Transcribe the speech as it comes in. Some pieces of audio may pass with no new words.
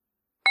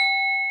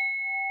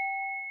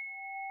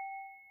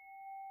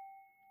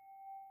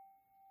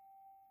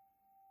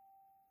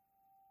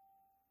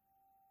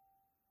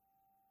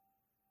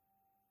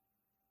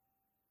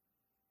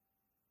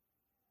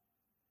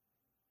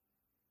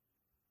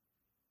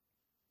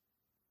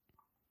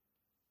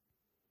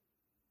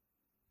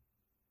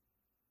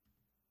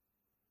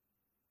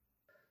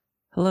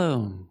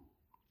Hello,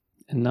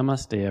 and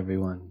namaste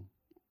everyone,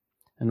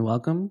 and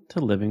welcome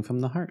to Living from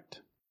the Heart.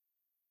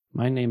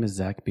 My name is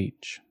Zach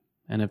Beach,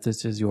 and if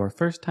this is your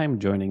first time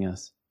joining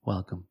us,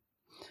 welcome.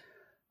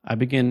 I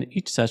begin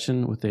each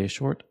session with a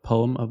short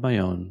poem of my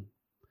own,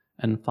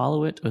 and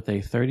follow it with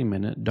a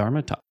 30-minute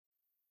Dharma talk.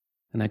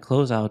 And I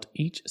close out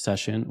each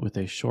session with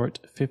a short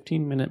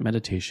 15-minute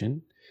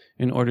meditation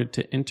in order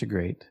to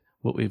integrate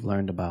what we've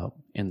learned about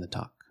in the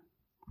talk.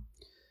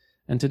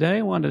 And today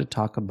I wanted to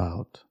talk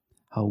about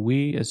how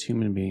we as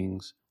human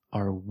beings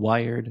are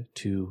wired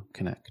to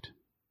connect.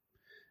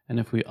 And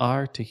if we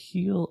are to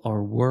heal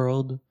our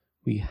world,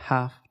 we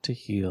have to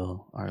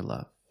heal our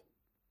love.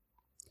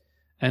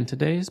 And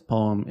today's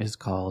poem is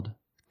called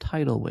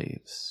Tidal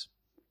Waves,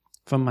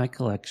 from my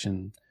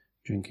collection,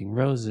 Drinking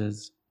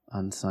Roses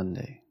on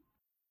Sunday.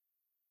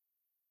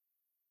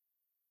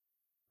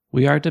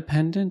 We are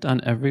dependent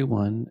on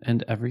everyone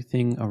and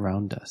everything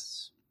around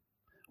us.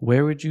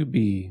 Where would you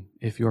be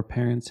if your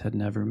parents had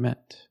never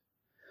met?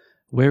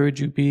 Where would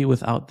you be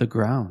without the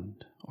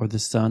ground or the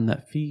sun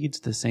that feeds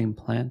the same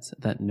plants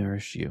that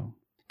nourish you,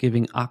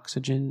 giving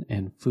oxygen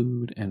and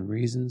food and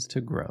reasons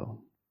to grow?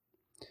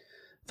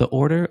 The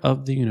order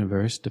of the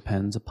universe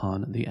depends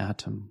upon the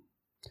atom.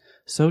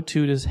 So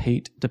too does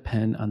hate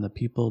depend on the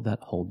people that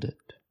hold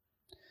it.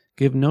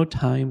 Give no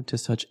time to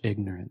such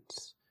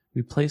ignorance.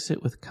 Replace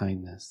it with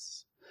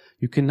kindness.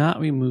 You cannot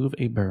remove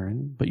a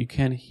burn, but you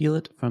can heal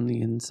it from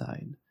the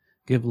inside.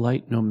 Give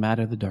light no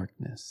matter the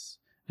darkness,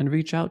 and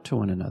reach out to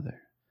one another,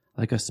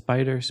 like a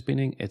spider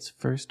spinning its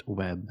first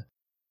web,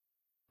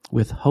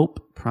 with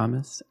hope,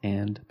 promise,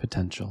 and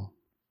potential.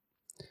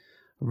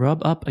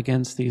 Rub up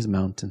against these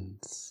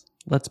mountains.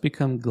 Let's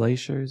become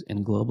glaciers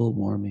in global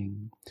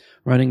warming,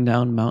 running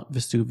down Mount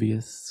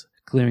Vesuvius,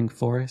 clearing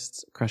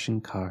forests, crushing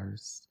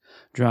cars,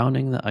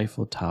 drowning the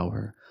Eiffel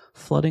Tower,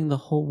 flooding the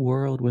whole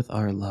world with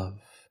our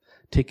love,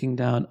 taking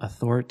down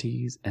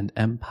authorities and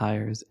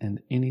empires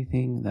and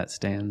anything that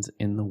stands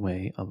in the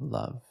way of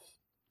love.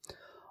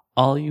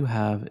 All you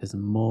have is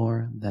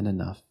more than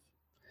enough.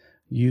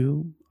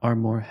 You are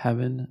more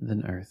heaven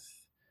than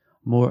earth,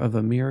 more of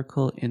a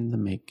miracle in the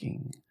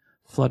making,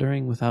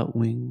 fluttering without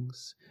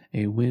wings,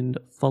 a wind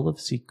full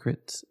of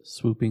secrets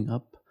swooping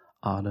up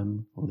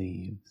autumn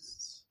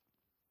leaves.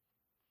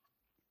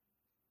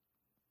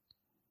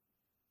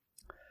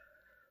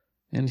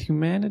 And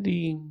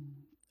humanity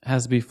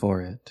has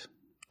before it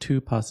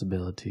two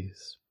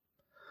possibilities.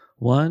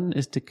 One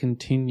is to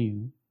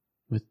continue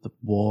with the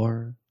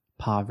war,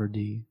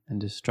 poverty, and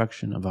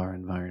destruction of our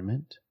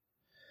environment,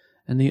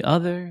 and the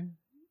other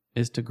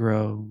is to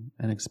grow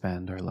and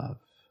expand our love.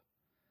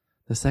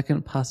 The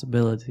second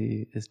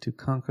possibility is to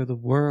conquer the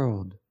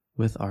world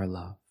with our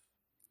love.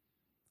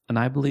 And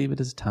I believe it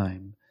is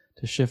time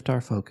to shift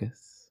our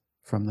focus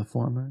from the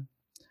former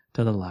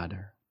to the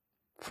latter,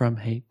 from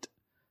hate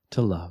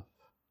to love.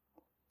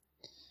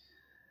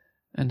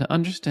 And to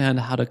understand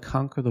how to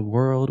conquer the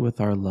world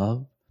with our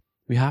love,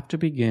 we have to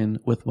begin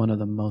with one of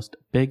the most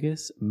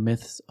biggest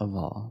myths of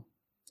all.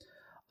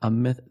 A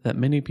myth that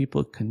many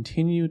people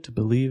continue to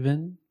believe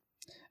in,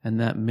 and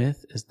that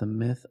myth is the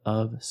myth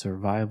of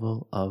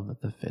survival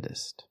of the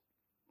fittest.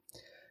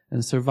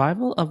 And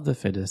survival of the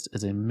fittest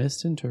is a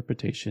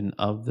misinterpretation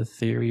of the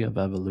theory of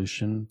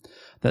evolution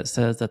that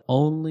says that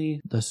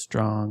only the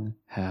strong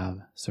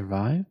have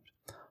survived,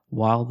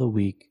 while the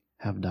weak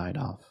have died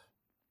off.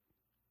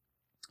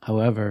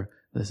 However,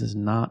 this is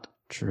not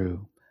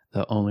true,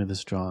 that only the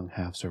strong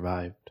have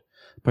survived,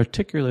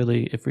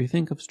 particularly if we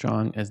think of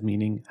strong as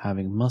meaning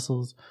having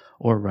muscles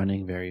or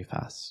running very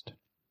fast.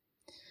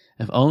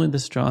 If only the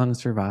strong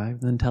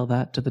survived, then tell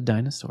that to the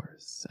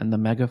dinosaurs and the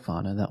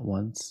megafauna that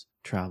once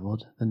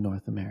traveled the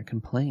North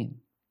American plain.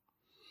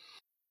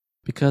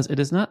 Because it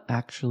is not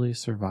actually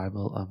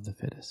survival of the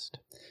fittest.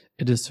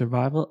 It is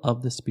survival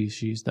of the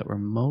species that were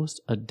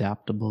most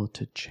adaptable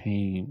to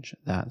change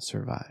that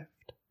survived.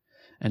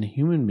 And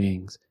human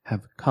beings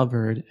have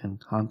covered and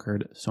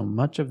conquered so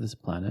much of this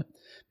planet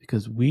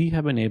because we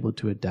have been able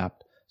to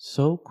adapt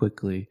so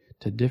quickly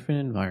to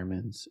different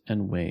environments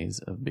and ways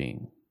of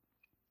being.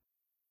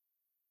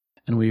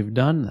 And we've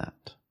done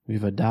that.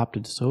 We've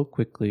adapted so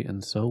quickly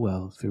and so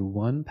well through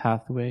one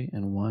pathway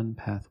and one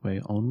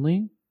pathway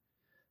only,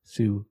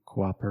 through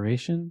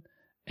cooperation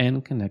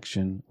and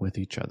connection with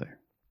each other.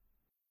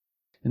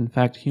 In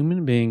fact,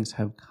 human beings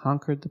have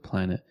conquered the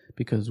planet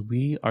because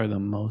we are the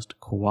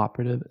most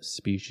cooperative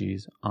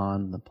species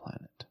on the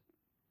planet.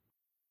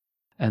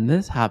 And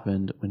this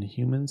happened when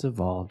humans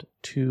evolved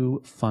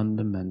two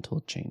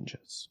fundamental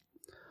changes.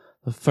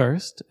 The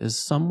first is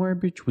somewhere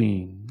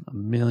between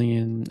 1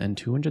 million and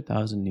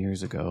 200,000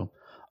 years ago,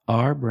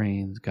 our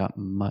brains got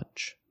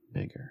much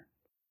bigger.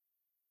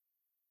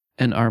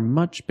 And our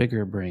much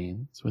bigger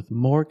brains, with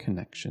more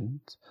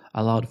connections,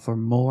 allowed for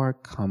more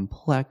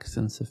complex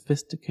and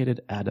sophisticated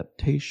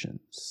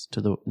adaptations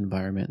to the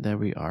environment that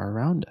we are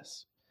around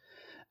us.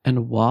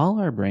 And while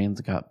our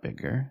brains got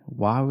bigger,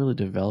 while we were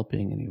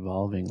developing and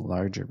evolving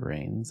larger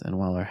brains, and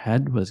while our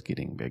head was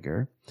getting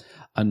bigger,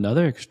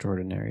 another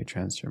extraordinary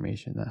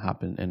transformation that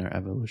happened in our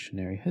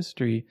evolutionary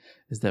history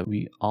is that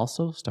we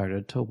also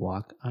started to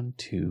walk on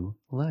two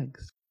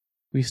legs.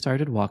 We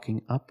started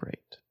walking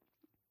upright.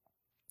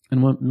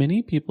 And what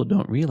many people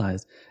don't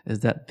realize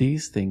is that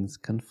these things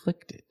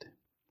conflicted.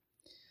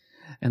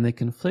 And they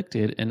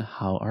conflicted in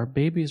how our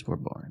babies were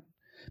born.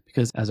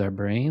 Because as our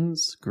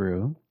brains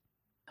grew,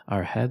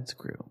 our heads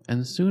grew.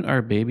 And soon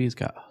our babies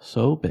got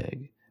so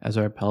big, as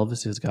our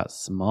pelvises got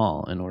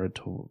small in order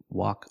to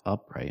walk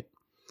upright,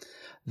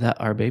 that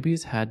our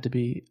babies had to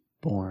be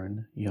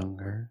born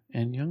younger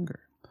and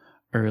younger,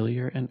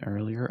 earlier and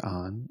earlier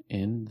on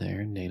in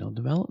their natal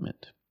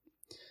development.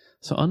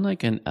 So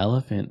unlike an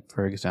elephant,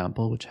 for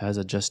example, which has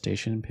a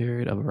gestation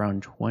period of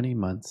around 20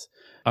 months,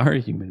 our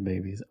human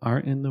babies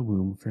aren't in the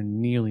womb for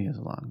nearly as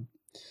long.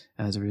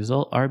 As a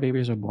result, our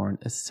babies are born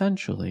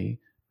essentially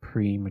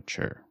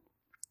premature.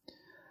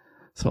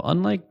 So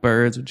unlike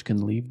birds, which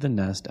can leave the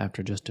nest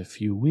after just a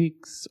few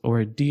weeks, or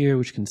a deer,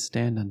 which can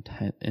stand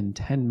in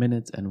 10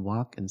 minutes and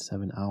walk in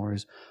 7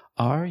 hours,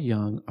 our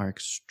young are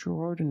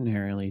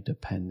extraordinarily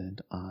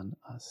dependent on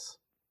us.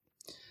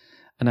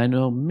 And I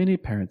know many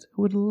parents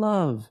who would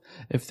love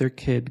if their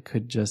kid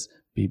could just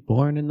be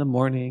born in the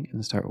morning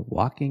and start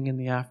walking in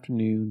the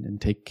afternoon and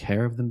take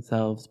care of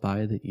themselves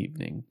by the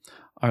evening.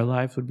 Our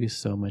lives would be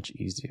so much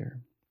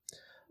easier.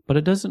 But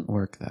it doesn't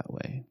work that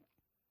way.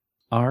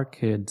 Our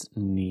kids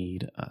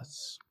need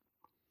us.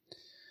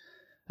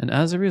 And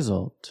as a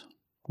result,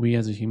 we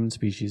as a human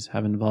species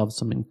have evolved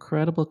some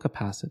incredible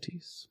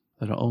capacities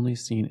that are only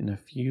seen in a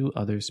few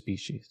other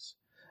species.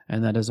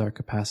 And that is our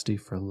capacity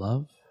for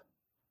love,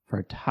 for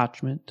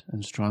attachment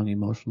and strong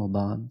emotional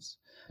bonds,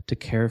 to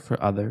care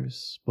for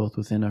others, both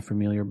within our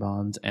familiar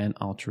bonds and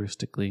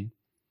altruistically,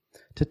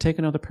 to take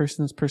another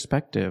person's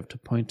perspective, to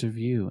point of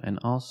view, and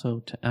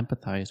also to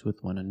empathize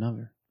with one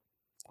another.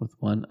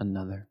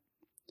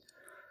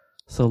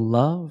 So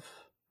love,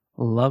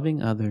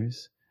 loving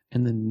others,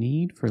 and the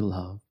need for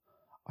love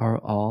are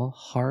all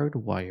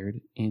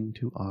hardwired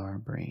into our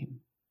brain.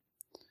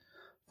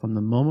 From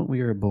the moment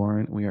we are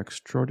born, we are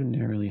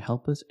extraordinarily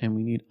helpless, and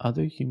we need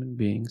other human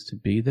beings to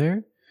be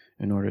there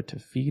in order to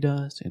feed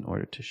us, in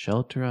order to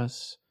shelter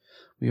us.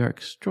 We are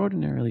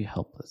extraordinarily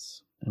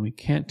helpless, and we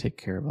can't take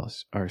care of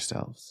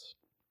ourselves.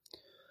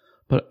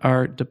 But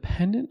our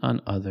dependence on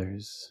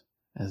others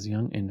as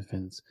young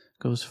infants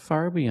goes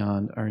far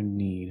beyond our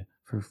need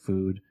for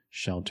food,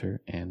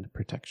 shelter, and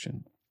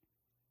protection.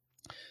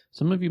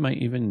 Some of you might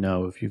even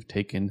know, if you've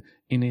taken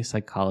in a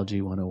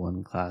Psychology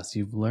 101 class,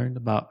 you've learned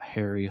about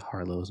Harry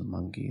Harlow's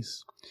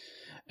monkeys.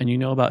 And you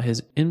know about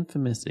his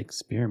infamous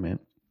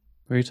experiment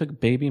where he took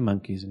baby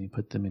monkeys and he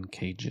put them in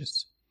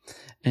cages.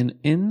 And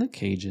in the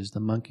cages, the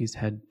monkeys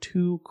had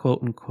two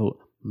quote-unquote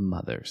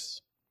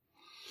mothers.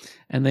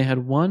 And they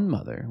had one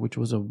mother, which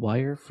was a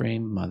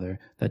wireframe mother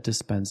that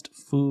dispensed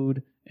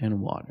food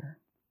and water.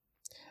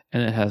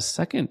 And it has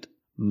second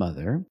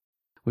mother,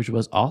 which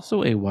was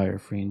also a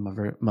wireframe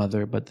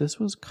mother, but this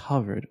was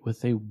covered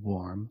with a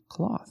warm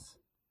cloth.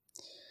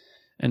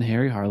 And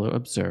Harry Harlow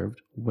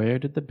observed, where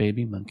did the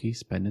baby monkey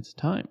spend its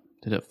time?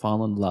 Did it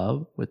fall in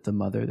love with the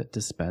mother that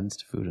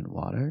dispensed food and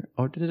water,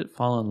 or did it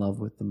fall in love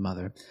with the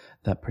mother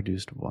that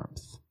produced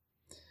warmth?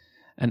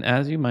 And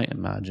as you might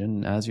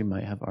imagine, and as you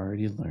might have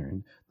already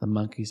learned, the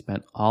monkey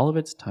spent all of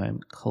its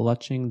time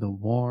clutching the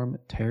warm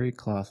terry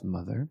cloth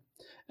mother,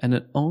 and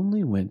it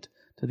only went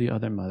to the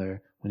other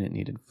mother when it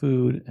needed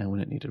food and when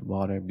it needed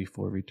water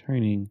before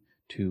returning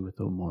to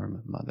the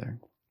warm mother.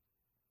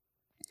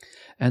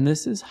 And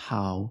this is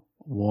how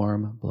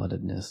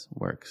warm-bloodedness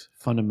works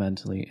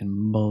fundamentally in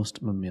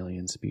most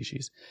mammalian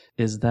species,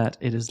 is that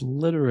it is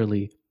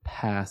literally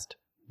passed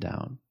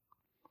down.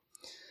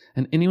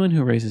 And anyone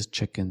who raises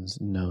chickens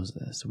knows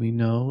this. We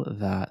know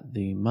that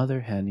the mother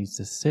hen needs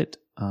to sit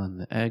on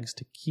the eggs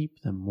to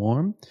keep them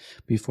warm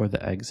before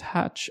the eggs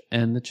hatch,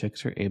 and the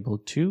chicks are able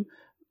to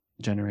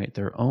generate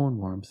their own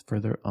warmth for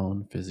their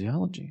own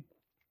physiology.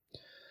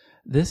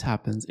 This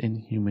happens in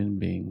human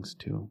beings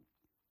too.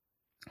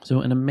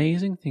 So an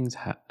amazing thing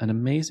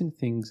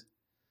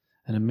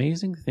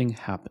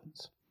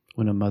happens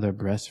when a mother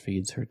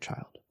breastfeeds her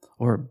child,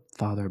 or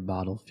father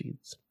bottle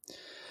feeds.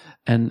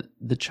 And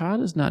the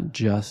child is not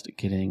just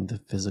getting the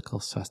physical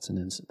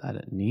sustenance that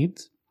it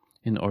needs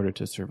in order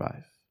to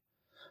survive.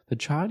 The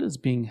child is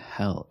being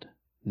held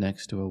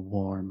next to a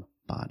warm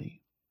body.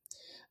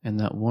 And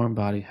that warm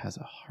body has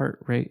a heart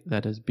rate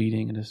that is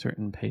beating at a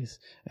certain pace.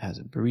 It has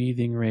a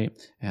breathing rate.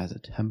 It has a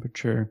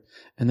temperature.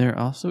 And there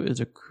also is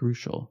a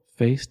crucial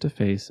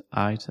face-to-face,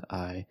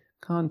 eye-to-eye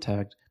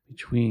contact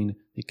between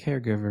the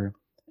caregiver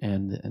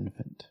and the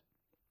infant.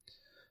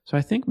 So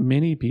I think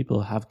many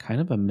people have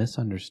kind of a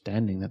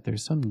misunderstanding that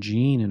there's some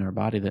gene in our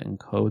body that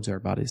encodes our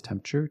body's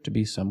temperature to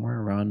be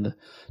somewhere around the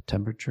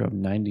temperature of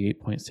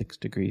 98.6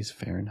 degrees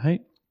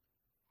Fahrenheit.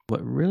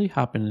 What really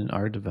happened in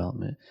our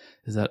development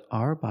is that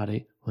our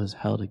body was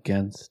held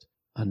against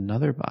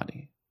another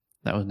body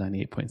That was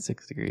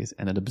 98.6 degrees,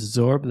 and it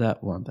absorbed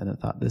that warmth, and it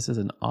thought, this is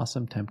an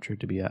awesome temperature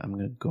to be at.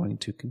 I'm going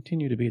to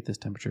continue to be at this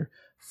temperature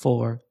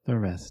for the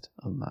rest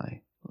of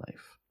my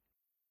life.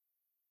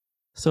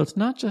 So it's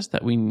not just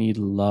that we need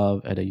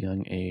love at a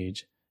young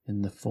age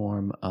in the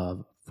form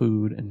of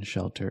food and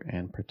shelter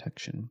and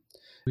protection.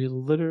 We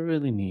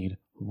literally need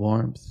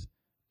warmth,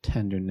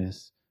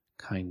 tenderness,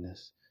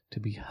 kindness, to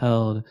be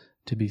held,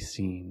 to be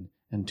seen,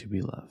 and to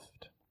be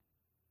loved.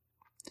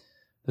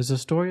 There's a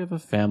story of a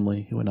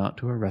family who went out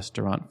to a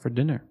restaurant for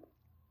dinner.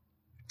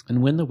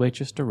 And when the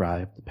waitress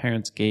arrived, the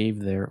parents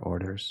gave their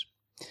orders.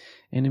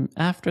 And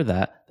after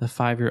that, the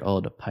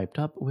 5-year-old piped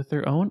up with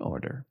their own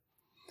order.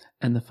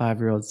 And the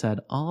 5-year-old said,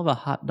 "I'll have a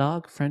hot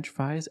dog, French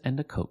fries, and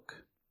a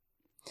Coke."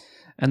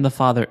 And the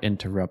father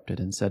interrupted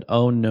and said,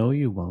 "Oh, no,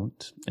 you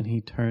won't." And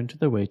he turned to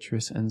the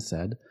waitress and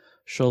said,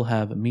 "She'll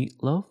have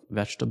meatloaf,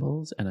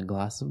 vegetables, and a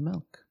glass of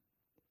milk."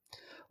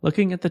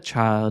 Looking at the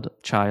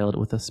child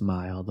with a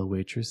smile, the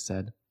waitress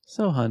said,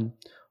 "So, hun,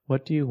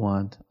 what do you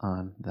want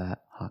on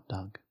that hot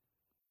dog?"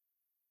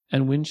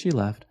 And when she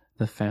left,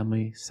 the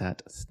family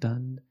sat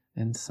stunned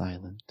and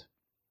silent.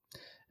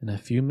 And a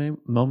few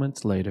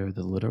moments later,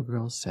 the little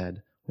girl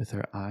said, with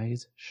her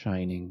eyes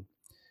shining,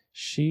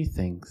 "She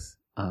thinks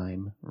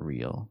I'm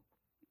real."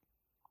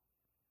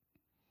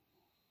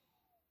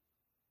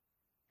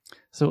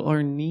 So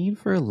our need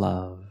for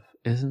love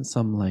isn't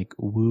some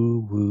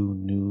woo-woo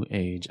new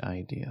age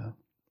idea.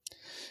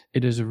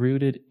 It is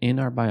rooted in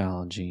our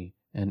biology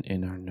and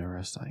in our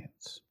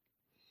neuroscience.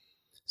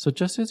 So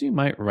just as you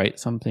might write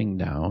something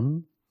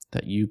down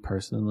that you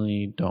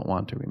personally don't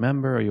want to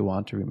remember or you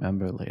want to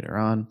remember later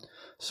on,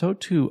 so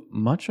too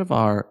much of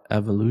our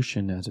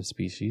evolution as a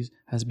species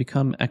has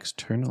become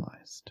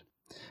externalized,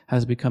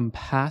 has become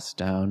passed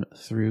down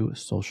through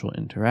social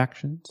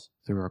interactions,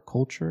 through our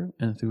culture,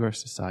 and through our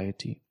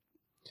society.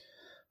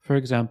 For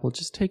example,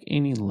 just take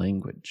any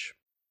language.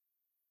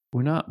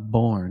 We're not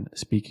born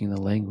speaking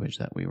the language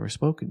that we were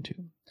spoken to,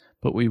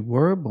 but we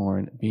were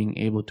born being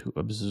able to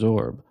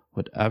absorb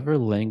whatever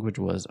language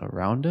was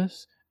around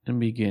us and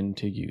begin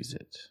to use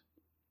it.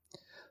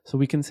 So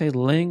we can say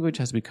language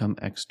has become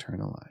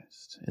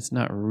externalized. It's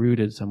not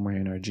rooted somewhere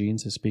in our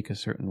genes to speak a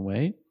certain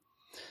way.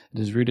 It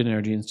is rooted in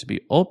our genes to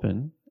be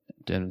open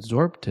and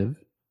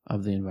absorptive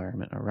of the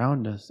environment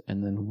around us,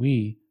 and then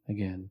we,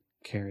 again,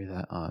 carry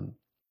that on.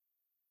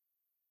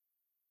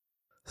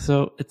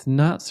 So it's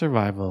not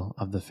survival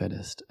of the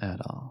fittest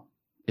at all.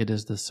 It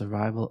is the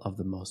survival of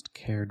the most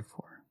cared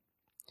for.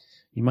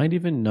 You might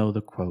even know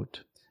the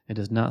quote, "It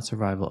is not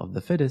survival of the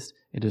fittest,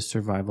 it is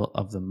survival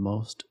of the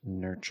most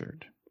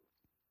nurtured."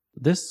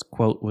 This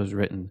quote was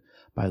written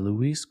by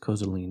Luis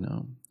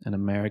Cozolino, an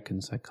American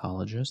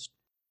psychologist,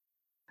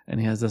 and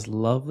he has this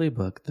lovely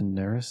book, The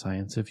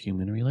Neuroscience of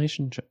Human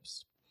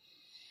Relationships.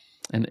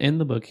 And in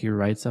the book, he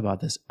writes about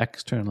this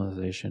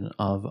externalization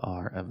of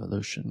our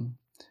evolution.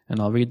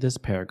 And I'll read this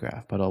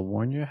paragraph, but I'll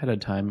warn you ahead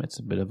of time, it's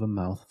a bit of a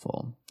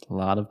mouthful. A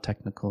lot of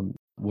technical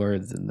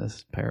words in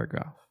this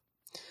paragraph.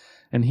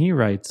 And he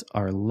writes,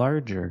 "Our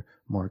larger,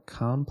 more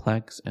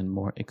complex, and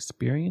more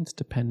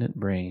experience-dependent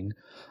brain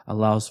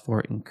allows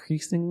for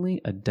increasingly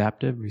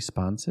adaptive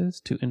responses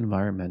to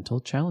environmental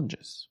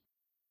challenges.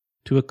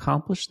 To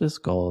accomplish this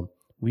goal,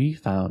 we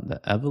found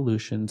that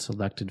evolution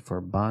selected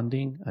for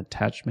bonding,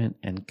 attachment,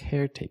 and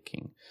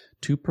caretaking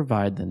to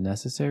provide the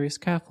necessary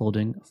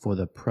scaffolding for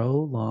the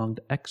prolonged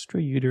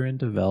extrauterine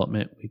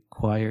development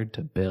required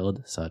to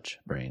build such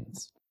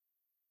brains.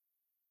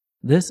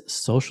 This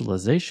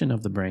socialization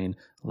of the brain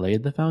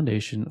laid the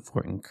foundation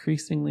for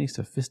increasingly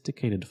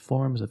sophisticated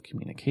forms of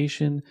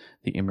communication,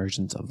 the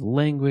emergence of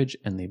language,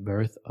 and the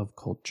birth of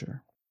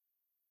culture.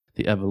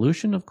 The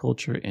evolution of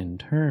culture, in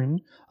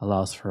turn,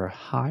 allows for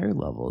higher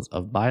levels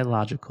of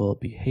biological,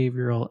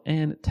 behavioral,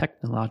 and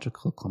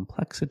technological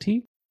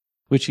complexity,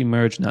 which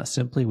emerge not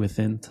simply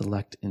within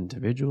select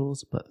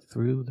individuals, but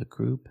through the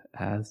group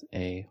as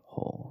a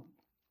whole."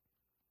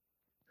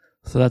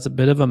 So that's a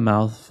bit of a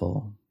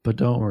mouthful, but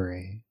don't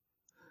worry.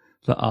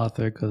 The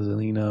author,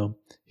 Cozolino,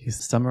 he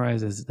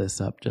summarizes this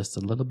up just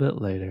a little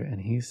bit later, and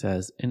he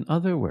says, "In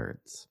other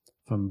words,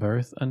 from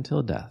birth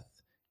until death,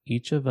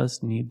 each of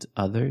us needs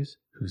others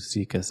who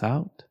seek us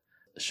out,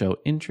 show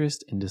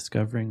interest in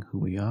discovering who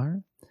we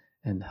are,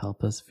 and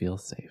help us feel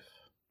safe.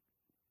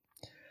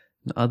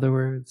 In other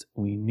words,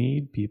 we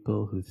need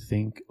people who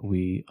think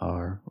we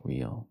are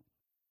real.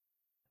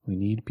 We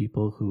need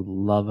people who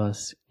love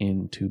us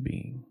into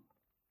being.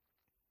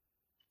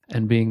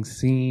 And being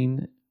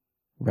seen,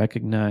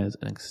 recognized,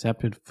 and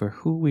accepted for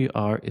who we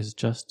are is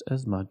just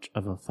as much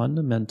of a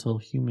fundamental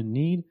human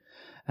need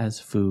as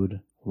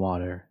food,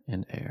 water,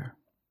 and air."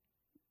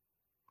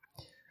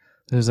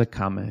 There's a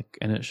comic,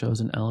 and it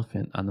shows an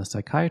elephant on the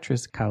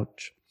psychiatrist's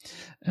couch,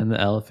 and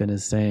the elephant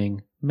is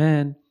saying,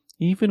 "Man,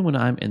 even when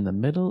I'm in the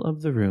middle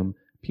of the room,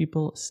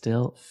 people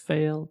still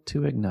fail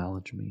to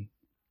acknowledge me."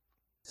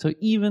 So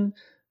even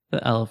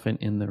the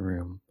elephant in the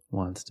room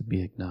wants to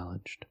be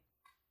acknowledged.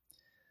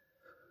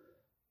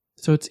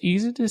 So it's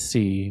easy to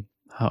see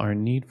how our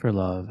need for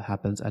love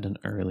happens at an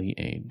early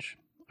age.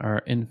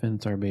 our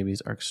infants, our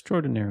babies are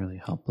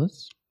extraordinarily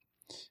helpless.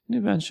 And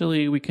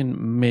eventually we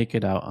can make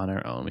it out on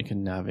our own. We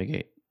can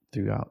navigate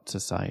throughout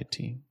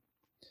society.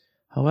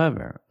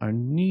 However, our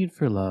need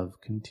for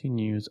love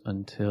continues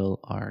until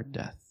our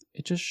death.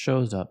 It just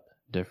shows up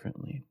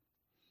differently.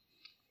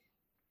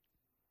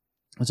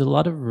 There's a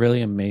lot of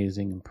really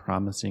amazing and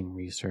promising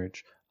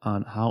research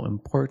on how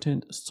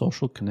important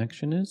social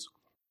connection is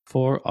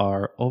for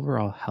our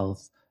overall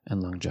health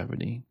and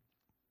longevity.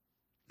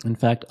 In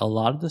fact, a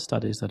lot of the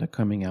studies that are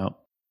coming out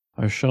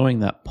are showing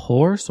that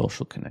poor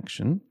social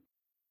connection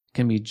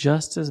can be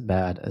just as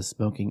bad as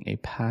smoking a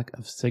pack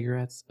of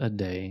cigarettes a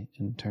day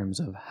in terms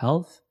of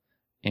health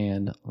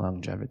and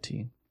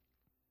longevity.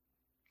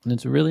 And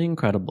it's really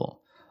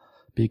incredible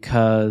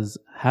because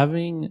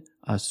having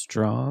a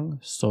strong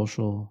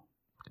social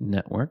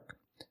network,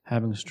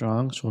 having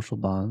strong social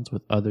bonds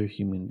with other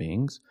human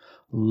beings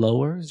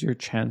lowers your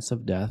chance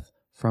of death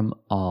from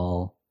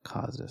all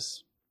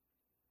causes.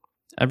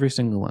 Every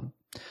single one.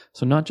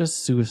 So not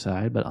just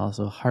suicide, but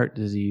also heart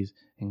disease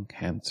and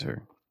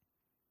cancer.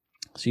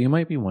 So you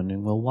might be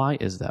wondering, well, why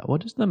is that?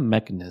 What is the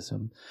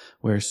mechanism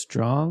where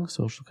strong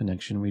social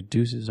connection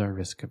reduces our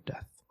risk of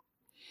death?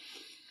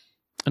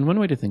 And one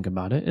way to think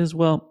about it is,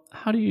 well,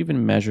 how do you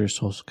even measure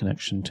social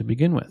connection to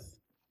begin with?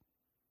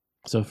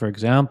 So for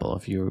example,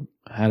 if you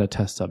had a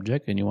test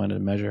subject and you wanted to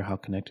measure how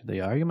connected they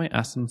are, you might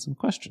ask them some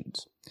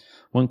questions.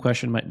 One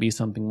question might be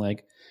something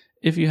like,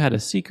 if you had a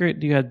secret,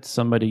 do you have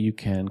somebody you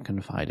can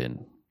confide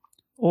in?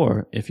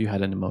 Or if you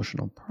had an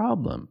emotional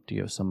problem, do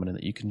you have somebody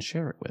that you can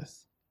share it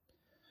with?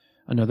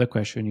 Another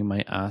question you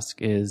might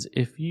ask is,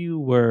 if you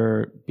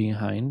were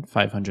behind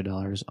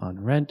 $500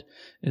 on rent,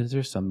 is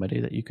there somebody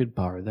that you could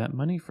borrow that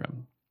money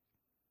from?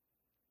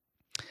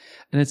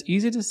 And it's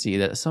easy to see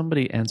that if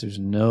somebody answers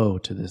no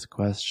to this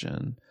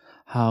question,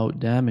 how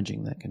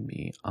damaging that can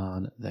be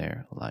on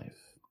their life.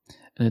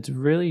 And it's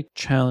really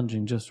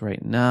challenging just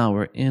right now.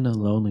 We're in a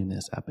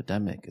loneliness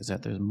epidemic, is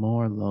that there's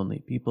more lonely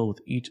people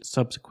with each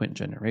subsequent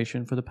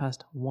generation for the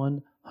past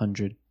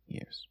 100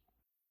 years.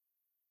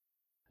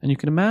 And you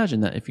can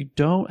imagine that if you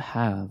don't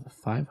have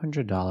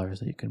 $500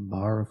 that you can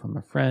borrow from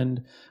a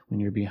friend when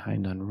you're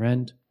behind on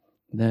rent,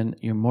 then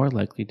you're more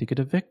likely to get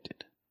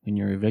evicted. When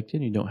you're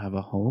evicted, you don't have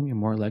a home, you're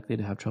more likely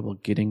to have trouble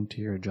getting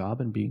to your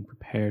job and being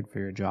prepared for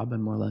your job,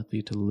 and more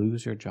likely to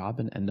lose your job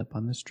and end up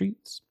on the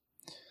streets.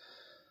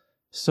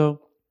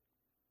 So,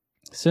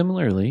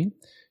 similarly,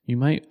 you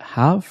might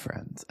have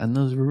friends, and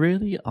those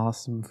really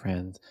awesome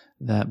friends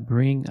that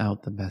bring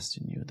out the best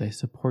in you. They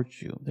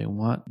support you. They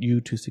want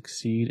you to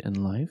succeed in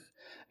life,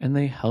 and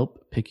they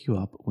help pick you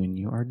up when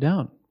you are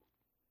down.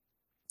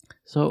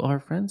 So our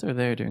friends are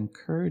there to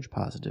encourage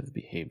positive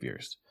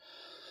behaviors.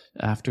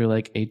 After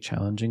like a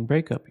challenging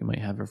breakup, you might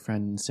have a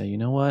friend and say, you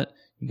know what,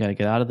 you got to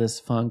get out of this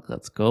funk.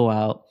 Let's go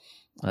out.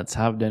 Let's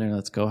have dinner.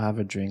 Let's go have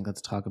a drink.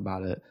 Let's talk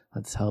about it.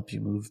 Let's help you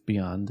move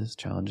beyond these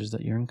challenges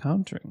that you're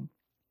encountering.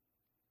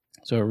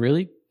 So a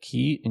really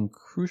key and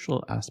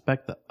crucial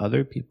aspect that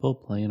other people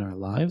play in our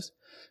lives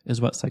is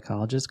what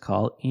psychologists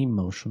call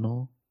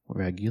emotional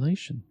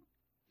regulation.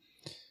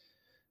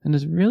 And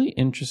it's really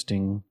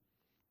interesting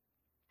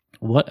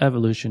what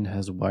evolution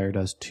has wired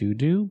us to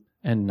do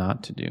and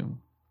not to do.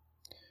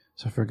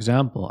 So for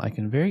example, I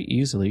can very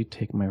easily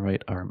take my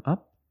right arm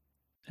up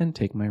and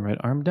take my right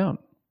arm down.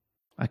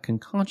 I can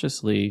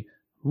consciously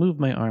move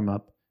my arm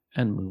up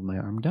and move my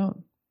arm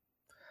down.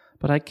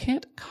 But I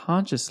can't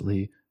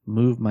consciously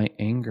move my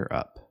anger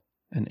up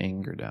and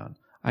anger down.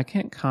 I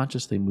can't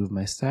consciously move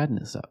my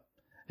sadness up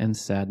and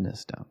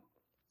sadness down.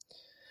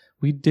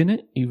 We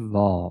didn't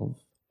evolve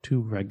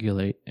to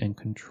regulate and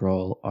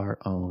control our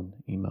own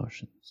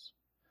emotions,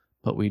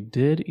 but we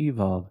did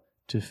evolve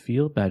to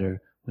feel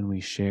better when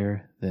we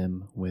share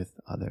them with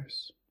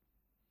others.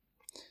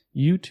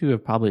 You too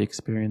have probably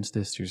experienced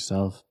this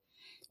yourself,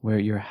 where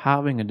you're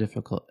having a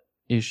difficult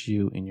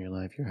issue in your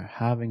life, you're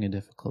having a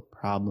difficult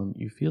problem,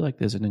 you feel like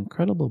there's an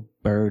incredible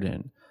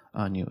burden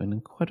on you,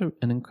 an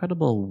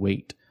incredible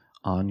weight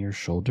on your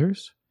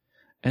shoulders.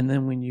 And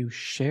then when you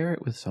share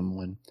it with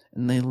someone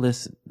and they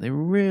listen, they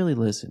really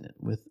listen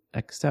with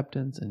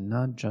acceptance and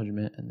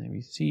non-judgment, and they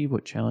receive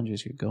what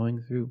challenges you're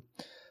going through,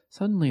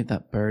 suddenly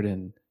that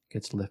burden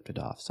gets lifted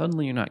off.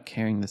 Suddenly you're not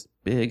carrying this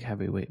big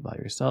heavy weight by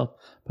yourself,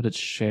 but it's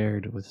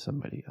shared with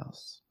somebody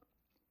else.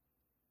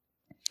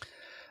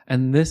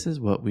 And this is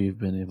what we've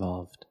been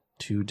evolved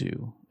to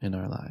do in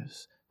our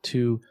lives,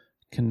 to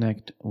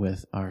connect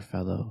with our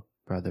fellow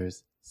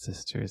brothers,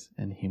 sisters,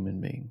 and human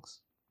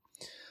beings.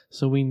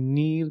 So we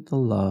need the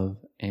love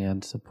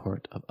and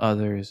support of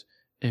others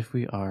if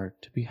we are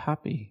to be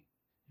happy,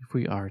 if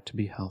we are to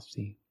be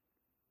healthy.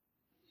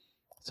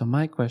 So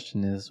my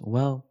question is,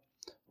 well,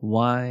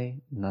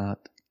 why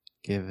not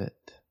give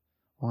it?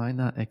 Why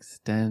not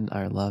extend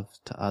our love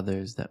to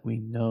others that we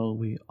know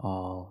we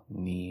all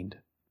need?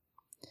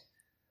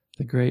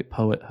 The great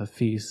poet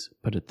Hafiz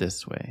put it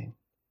this way.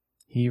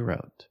 He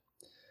wrote,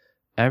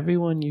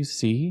 "Everyone you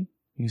see,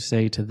 you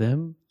say to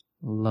them,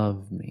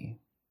 'Love me.'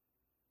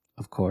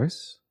 Of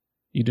course,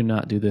 you do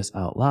not do this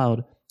out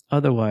loud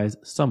Otherwise,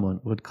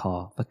 someone would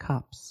call the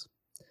cops.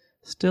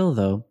 Still,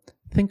 though,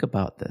 think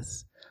about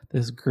this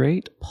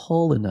great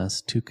pull in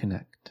us to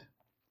connect.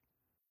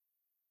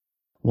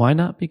 Why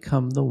not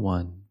become the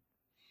one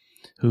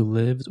who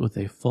lives with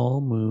a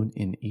full moon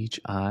in each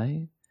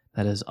eye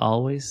that is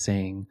always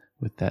saying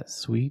with that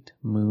sweet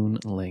moon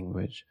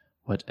language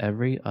what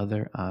every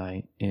other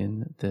eye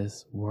in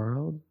this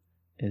world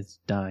is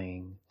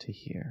dying to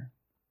hear?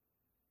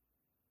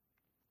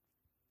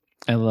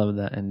 I love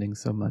that ending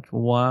so much.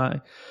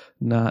 Why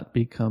not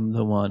become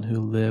the one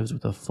who lives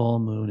with a full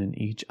moon in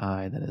each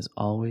eye that is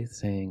always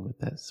saying with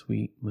that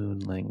sweet moon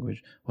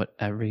language what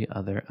every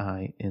other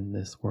eye in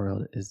this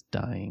world is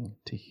dying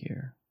to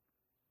hear?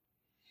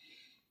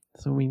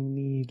 So we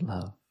need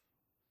love.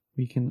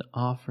 We can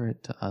offer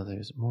it to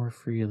others more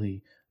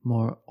freely,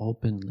 more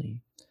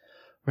openly,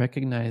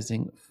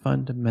 recognizing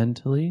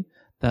fundamentally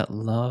that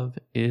love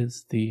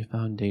is the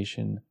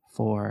foundation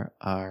for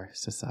our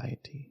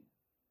society.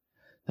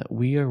 That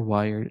we are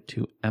wired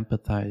to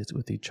empathize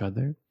with each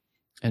other,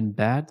 and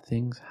bad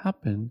things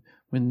happen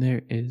when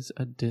there is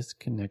a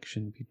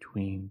disconnection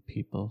between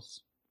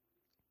peoples.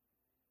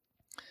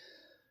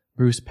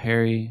 Bruce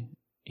Perry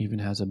even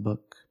has a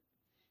book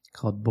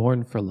called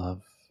Born for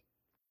Love,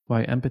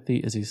 Why Empathy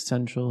is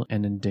Essential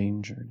and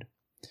Endangered.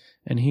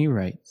 And he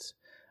writes,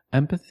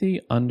 empathy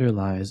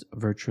underlies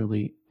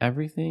virtually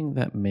everything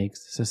that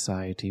makes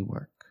society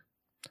work,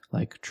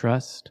 like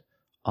trust,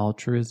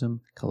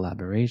 altruism,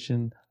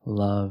 collaboration,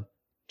 love,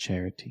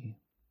 charity.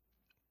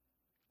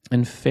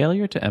 And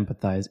failure to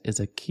empathize is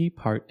a key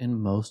part in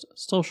most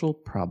social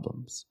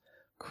problems: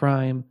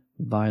 crime,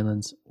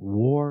 violence,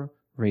 war,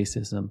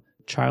 racism,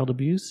 child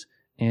abuse,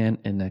 and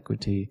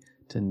inequity,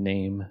 to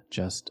name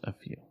just a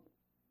few.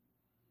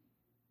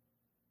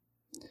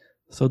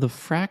 So the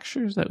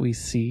fractures that we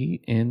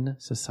see in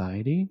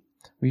society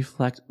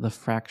reflect the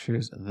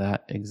fractures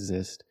that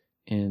exist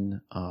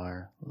in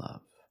our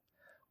love.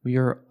 We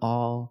are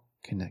all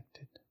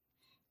connected.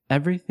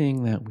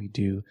 Everything that we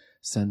do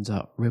sends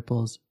out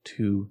ripples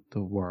to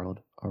the world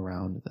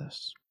around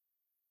us.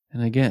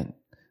 And again,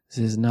 this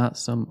is not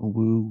some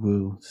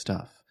woo-woo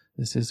stuff.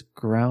 This is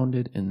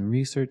grounded in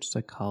research,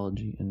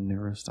 psychology, and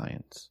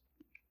neuroscience.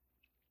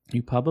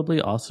 You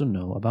probably also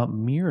know about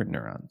mirror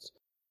neurons.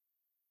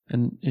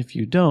 And if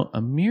you don't,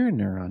 a mirror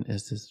neuron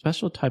is this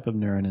special type of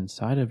neuron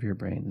inside of your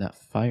brain that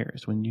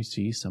fires when you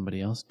see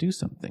somebody else do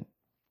something.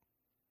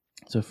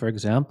 So for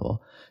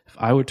example, if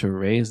I were to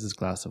raise this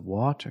glass of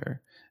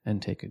water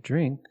and take a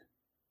drink,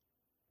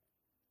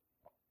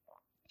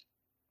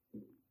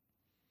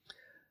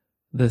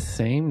 the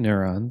same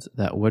neurons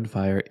that would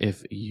fire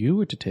if you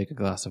were to take a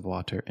glass of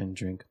water and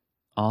drink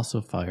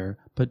also fire,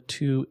 but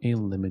to a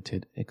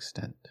limited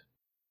extent.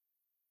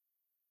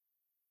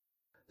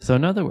 So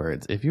in other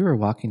words, if you were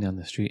walking down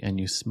the street and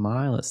you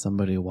smile at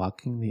somebody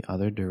walking the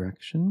other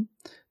direction,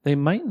 they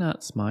might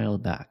not smile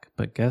back,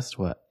 but guess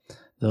what?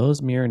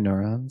 Those mirror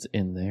neurons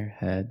in their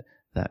head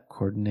that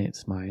coordinate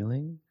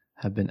smiling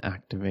have been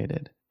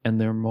activated, and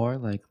they're more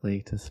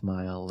likely to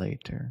smile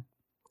later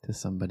to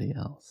somebody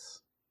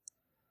else.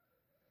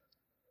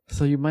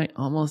 So you might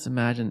almost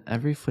imagine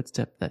every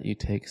footstep that you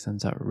take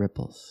sends out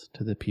ripples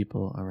to the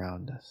people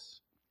around us.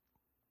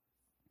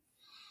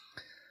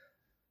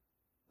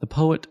 The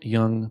poet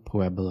Young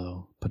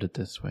Pueblo put it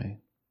this way: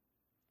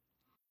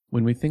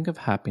 when we think of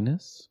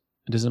happiness,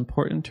 it is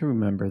important to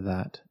remember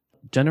that,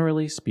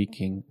 generally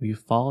speaking, we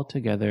fall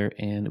together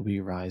and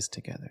we rise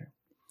together.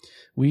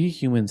 We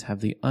humans have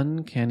the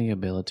uncanny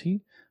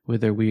ability,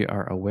 whether we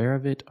are aware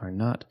of it or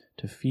not,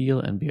 to feel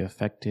and be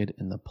affected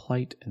in the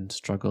plight and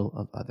struggle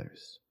of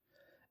others.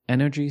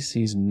 Energy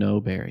sees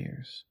no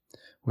barriers.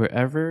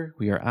 Wherever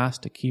we are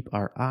asked to keep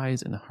our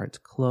eyes and hearts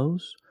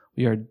closed,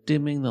 we are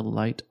dimming the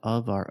light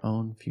of our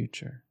own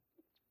future.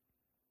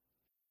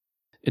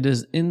 It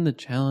is in the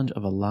challenge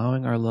of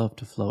allowing our love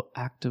to flow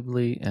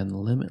actively and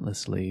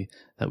limitlessly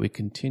that we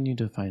continue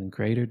to find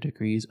greater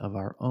degrees of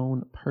our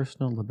own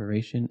personal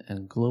liberation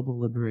and global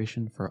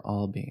liberation for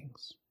all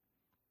beings.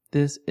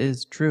 This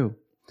is true.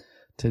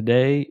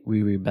 Today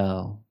we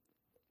rebel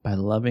by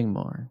loving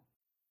more.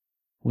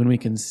 When we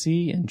can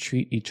see and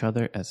treat each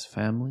other as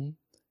family,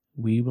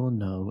 we will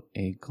know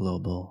a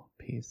global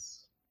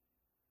peace.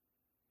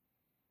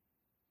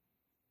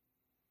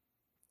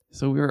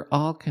 So we are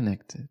all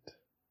connected.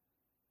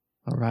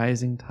 A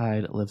rising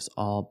tide lifts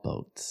all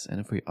boats, and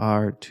if we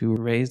are to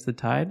raise the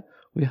tide,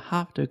 we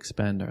have to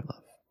expand our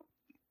love.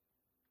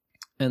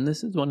 And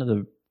this is one of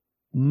the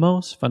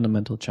most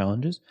fundamental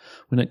challenges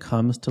when it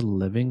comes to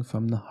living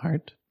from the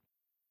heart,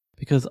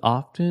 because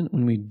often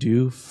when we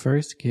do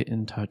first get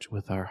in touch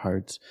with our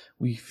hearts,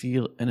 we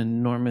feel an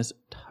enormous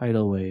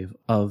tidal wave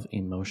of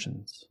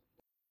emotions.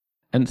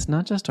 And it's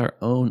not just our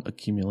own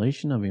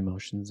accumulation of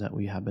emotions that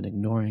we have been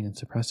ignoring and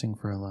suppressing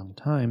for a long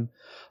time,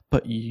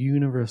 but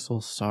universal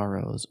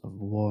sorrows of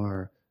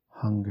war,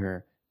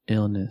 hunger,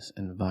 illness,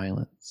 and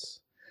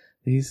violence.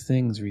 These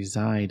things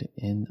reside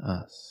in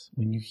us.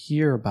 When you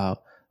hear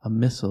about a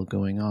missile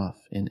going off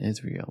in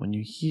Israel, when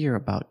you hear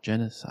about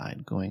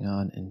genocide going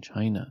on in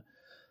China,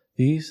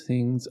 These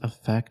things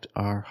affect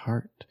our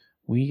heart.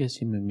 We as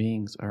human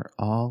beings are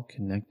all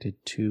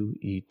connected to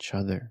each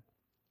other.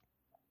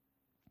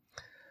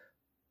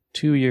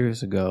 2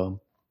 years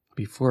ago,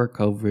 before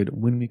COVID,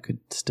 when we could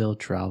still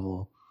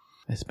travel,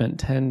 I spent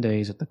 10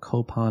 days at the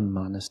Kopan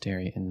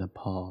Monastery in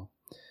Nepal,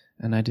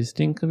 and I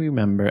distinctly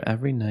remember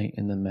every night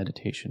in the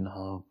meditation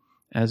hall,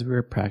 as we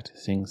were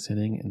practicing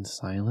sitting in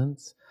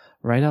silence,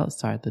 right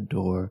outside the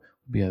door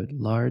would be a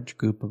large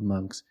group of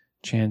monks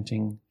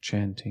chanting,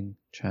 chanting,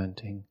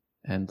 chanting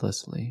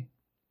endlessly.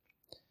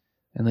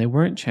 And they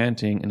weren't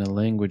chanting in a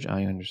language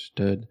I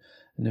understood.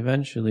 And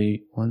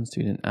eventually, one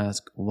student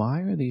asked,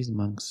 what are these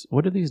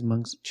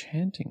monks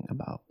chanting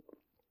about?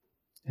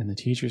 And the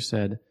teacher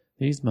said,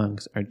 these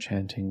monks are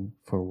chanting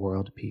for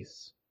world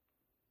peace.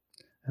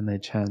 And they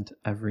chant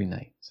every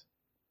night.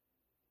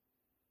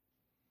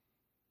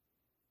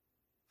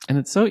 And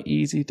it's so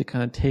easy to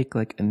kind of take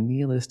like a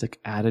nihilistic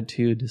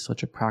attitude to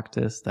such a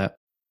practice that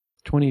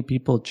 20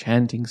 people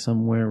chanting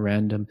somewhere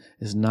random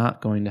is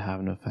not going to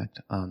have an effect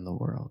on the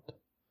world.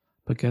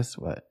 But guess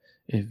what?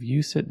 If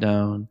you sit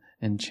down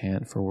and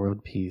chant for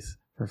world peace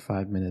for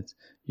 5 minutes,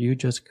 you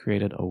just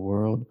created a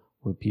world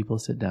where people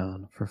sit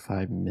down for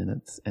 5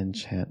 minutes and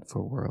chant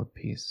for world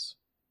peace.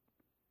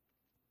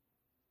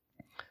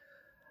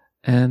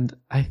 And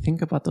I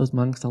think about those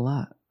monks a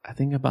lot. I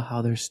think about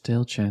how they're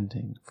still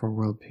chanting for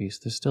world peace.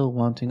 They're still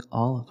wanting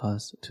all of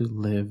us to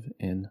live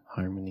in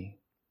harmony.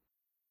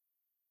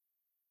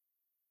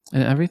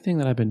 And everything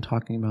that I've been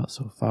talking about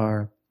so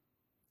far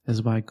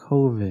is why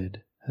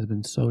COVID has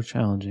been so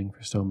challenging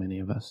for so many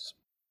of us.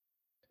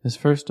 Is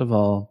first of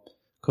all,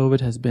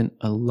 COVID has been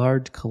a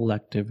large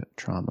collective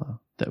trauma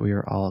that we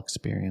are all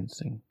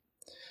experiencing.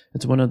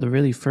 It's one of the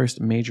really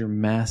first major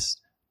mass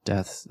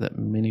deaths that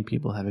many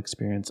people have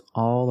experienced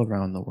all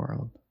around the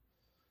world.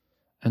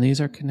 And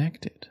these are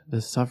connected.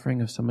 The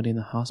suffering of somebody in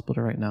the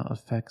hospital right now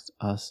affects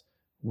us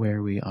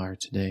where we are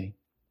today.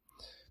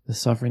 The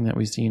suffering that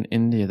we see in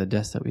India, the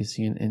deaths that we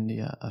see in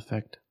India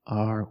affect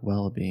our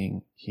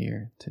well-being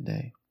here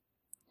today.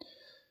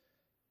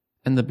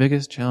 And the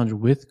biggest challenge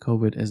with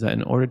COVID is that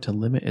in order to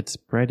limit its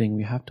spreading,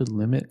 we have to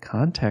limit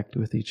contact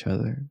with each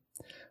other,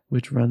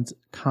 which runs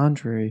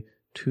contrary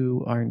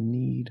to our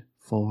need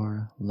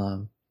for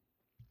love.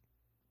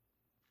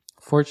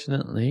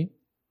 Fortunately,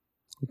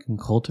 we can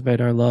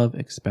cultivate our love,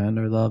 expand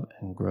our love,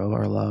 and grow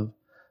our love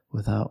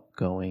without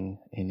going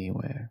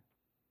anywhere.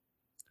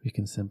 We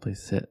can simply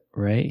sit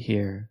right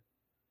here,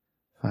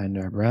 find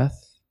our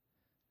breath,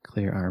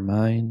 clear our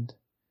mind,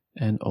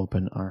 and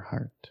open our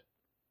heart.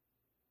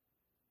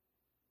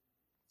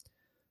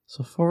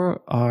 So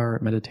for our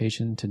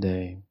meditation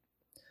today,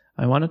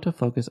 I wanted to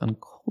focus on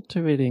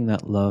cultivating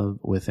that love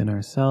within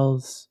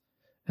ourselves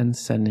and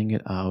sending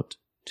it out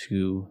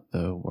to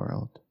the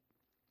world.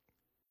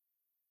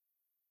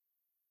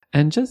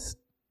 And just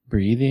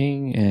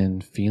breathing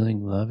and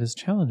feeling love is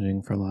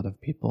challenging for a lot of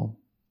people.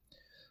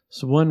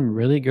 So one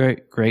really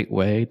great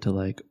way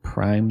to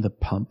prime the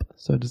pump,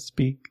 so to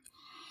speak,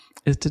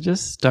 is to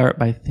just start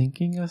by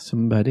thinking of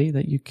somebody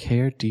that you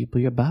care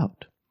deeply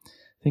about.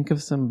 Think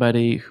of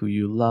somebody who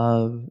you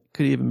love,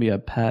 could even be a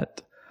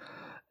pet,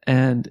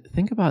 and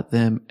think about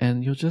them,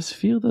 and you'll just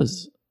feel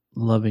those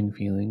loving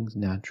feelings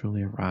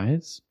naturally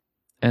arise,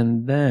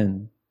 and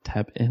then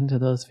tap into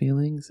those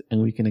feelings,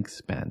 and we can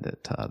expand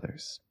it to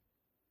others.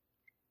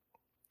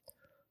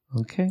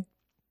 Okay?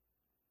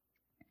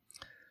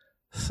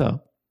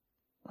 So,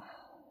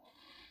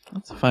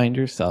 let's find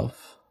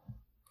yourself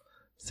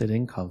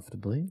sitting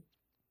comfortably.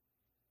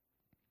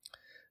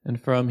 And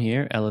from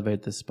here,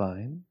 elevate the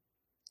spine,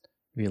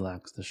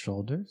 relax the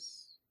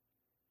shoulders,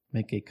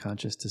 make a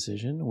conscious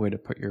decision where to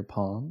put your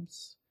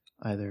palms,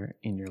 either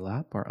in your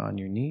lap or on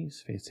your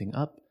knees, facing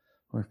up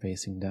or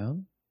facing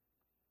down.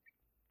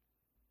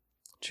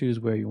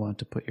 Choose where you want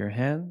to put your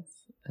hands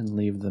and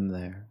leave them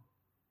there.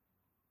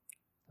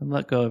 And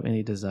let go of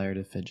any desire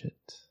to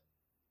fidget.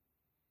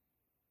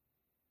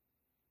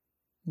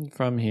 And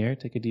from here,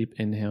 take a deep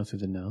inhale through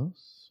the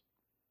nose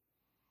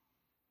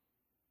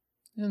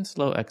and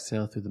slow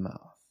exhale through the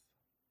mouth.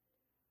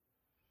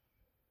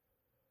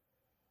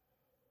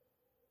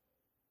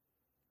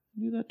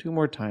 Do that 2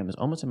 more times.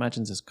 Almost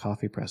imagine this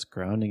coffee press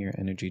grounding your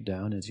energy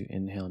down as you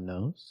inhale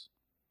nose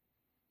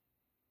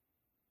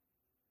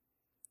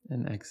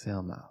and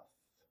exhale mouth.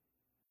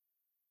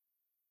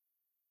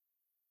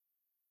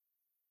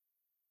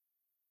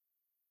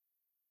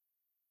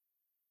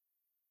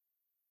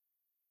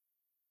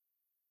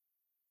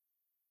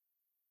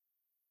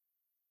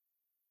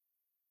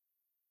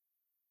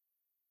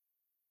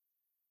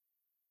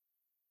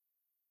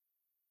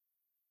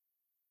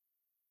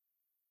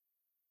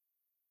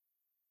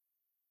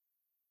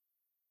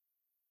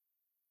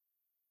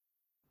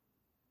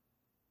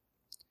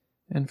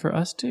 And for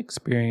us to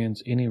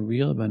experience any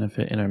real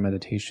benefit in our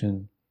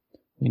meditation,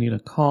 we need a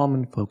calm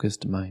and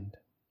focused mind.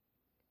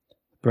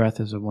 Breath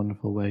is a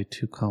wonderful way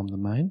to calm the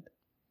mind,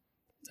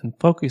 and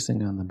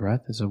focusing on the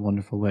breath is a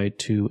wonderful way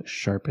to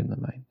sharpen the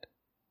mind.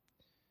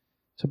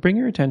 So bring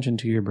your attention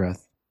to your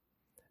breath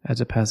as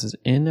it passes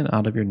in and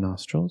out of your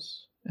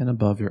nostrils and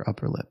above your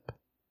upper lip.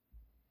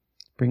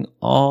 Bring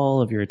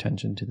all of your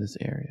attention to this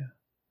area.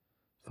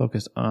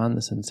 Focus on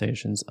the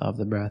sensations of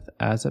the breath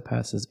as it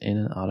passes in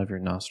and out of your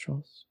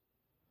nostrils.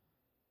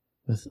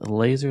 With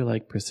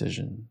laser-like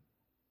precision,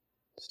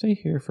 stay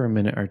here for a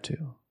minute or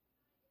two.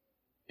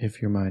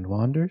 If your mind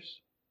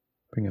wanders,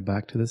 bring it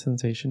back to the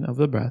sensation of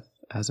the breath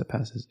as it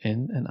passes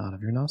in and out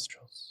of your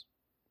nostrils.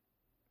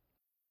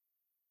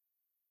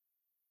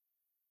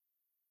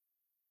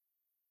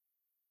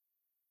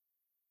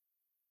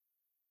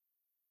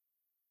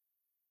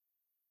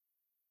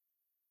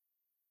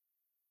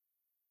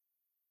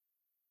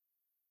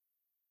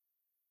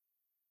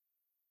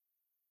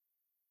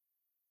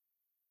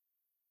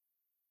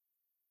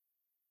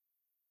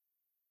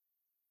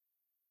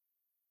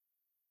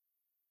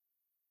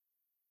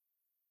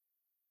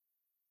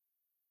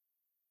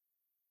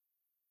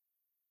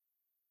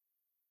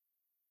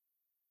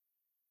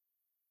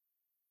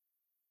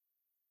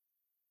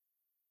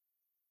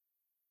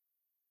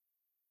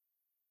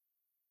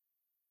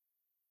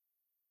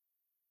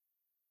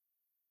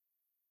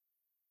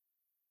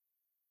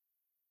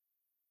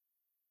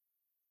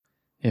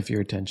 If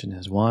your attention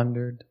has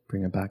wandered,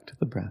 bring it back to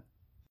the breath.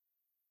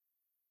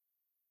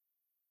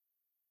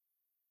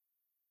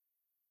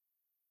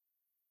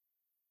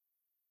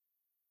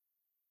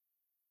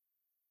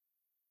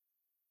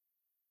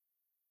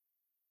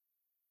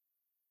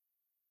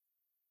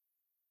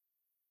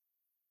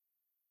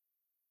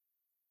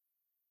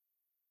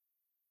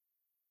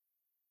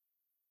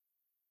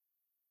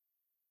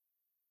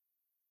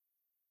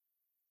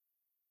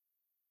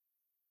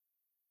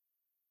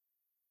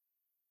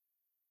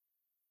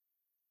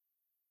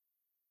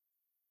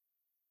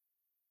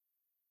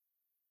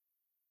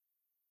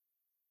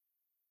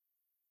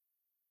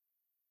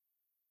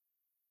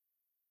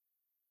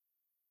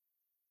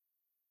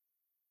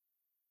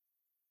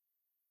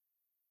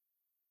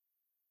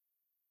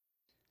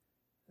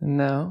 And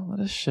now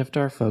let us shift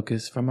our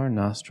focus from our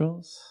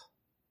nostrils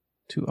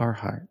to our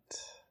heart,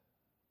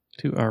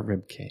 to our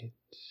rib cage.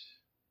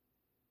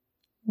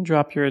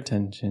 Drop your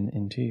attention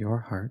into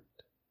your heart,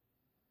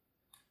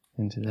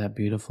 into that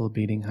beautiful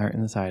beating heart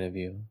inside of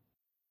you.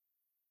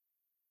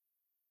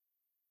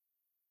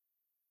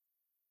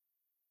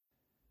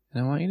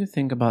 And I want you to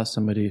think about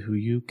somebody who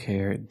you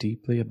care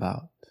deeply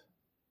about.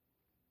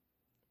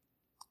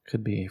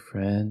 Could be a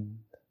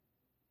friend,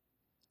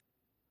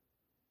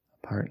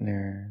 a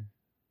partner,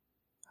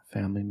 a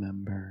family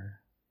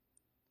member,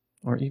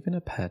 or even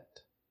a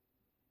pet.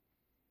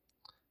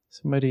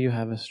 Somebody you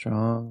have a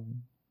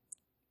strong,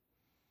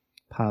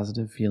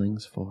 positive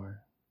feelings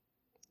for,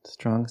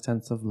 strong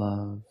sense of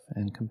love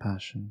and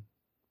compassion.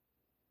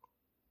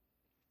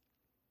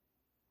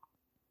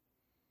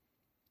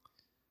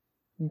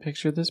 And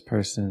picture this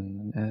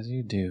person, and as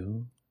you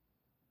do,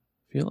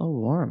 feel a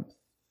warmth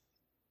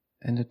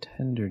and a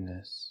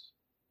tenderness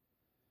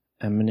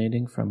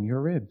emanating from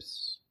your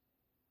ribs.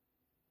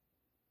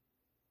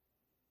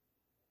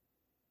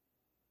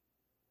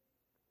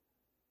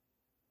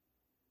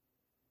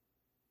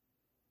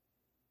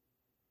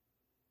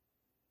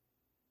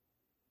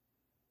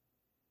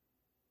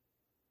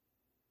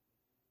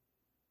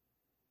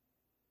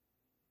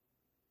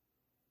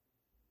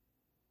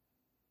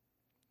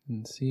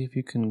 And see if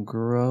you can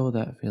grow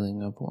that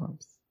feeling of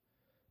warmth,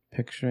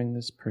 picturing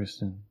this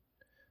person,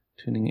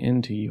 tuning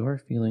into your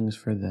feelings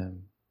for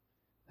them,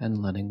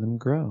 and letting them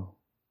grow.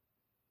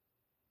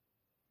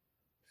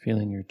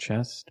 Feeling your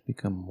chest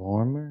become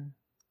warmer,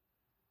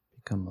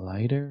 become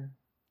lighter.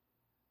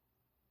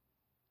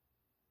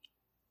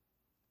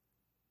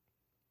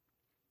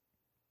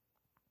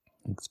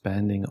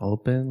 Expanding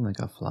open like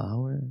a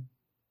flower.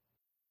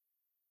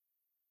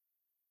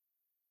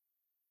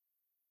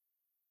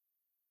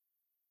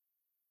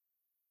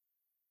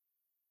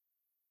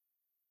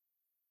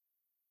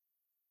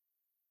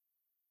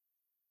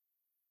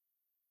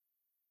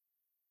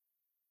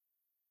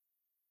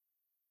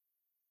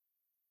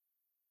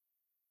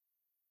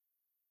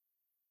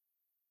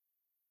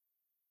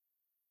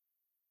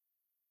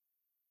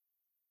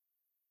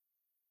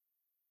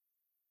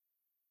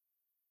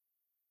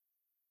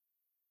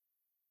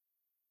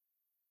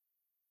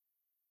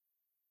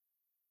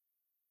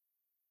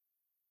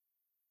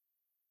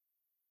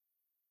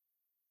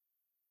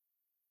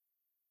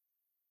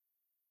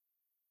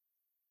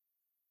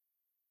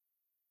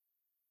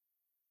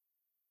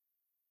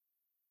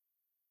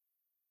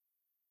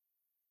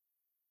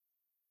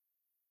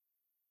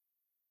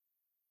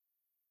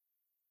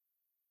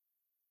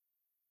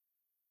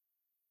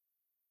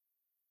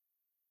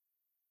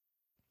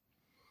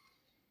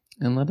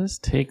 And let us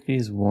take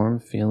these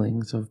warm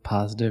feelings of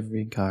positive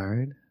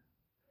regard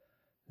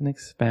and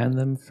expand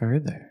them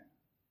further.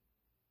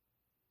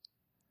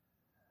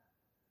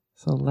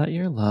 So let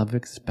your love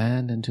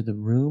expand into the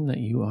room that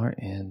you are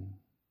in,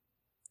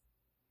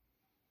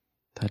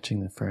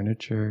 touching the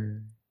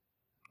furniture,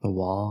 the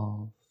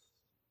walls.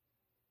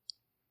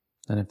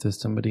 And if there's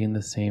somebody in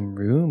the same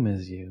room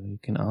as you, you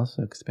can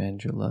also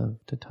expand your love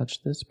to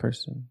touch this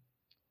person.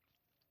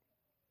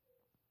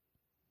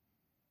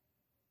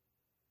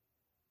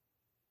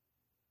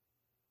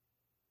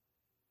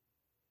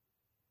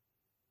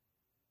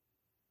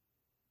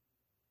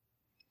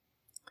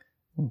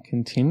 And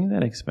continue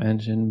that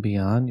expansion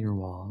beyond your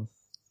walls,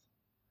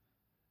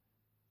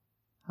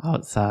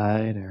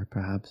 outside or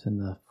perhaps in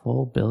the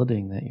full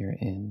building that you're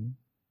in.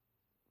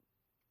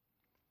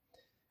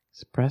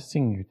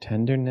 Expressing your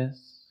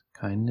tenderness,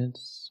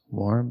 kindness,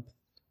 warmth,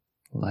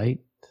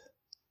 light,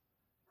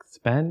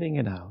 expanding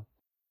it out.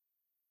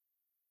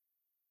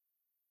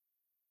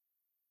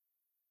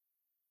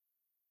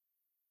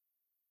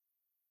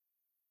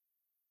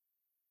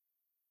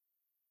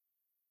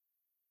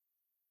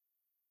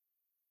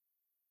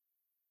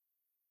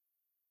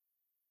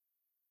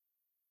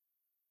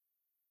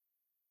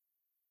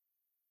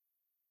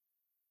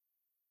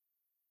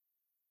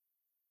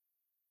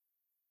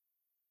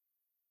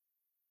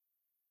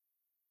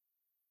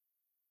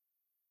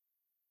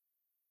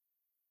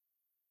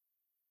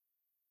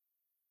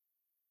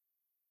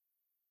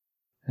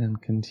 And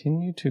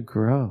continue to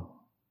grow.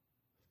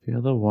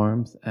 Feel the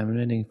warmth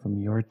emanating from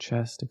your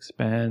chest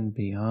expand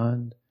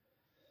beyond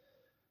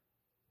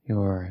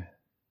your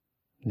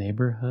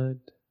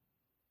neighborhood,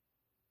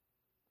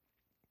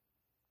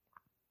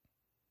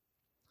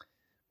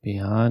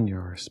 beyond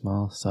your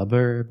small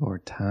suburb or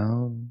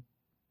town,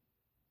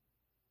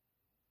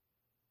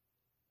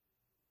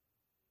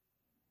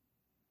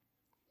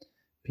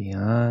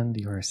 beyond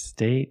your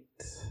state,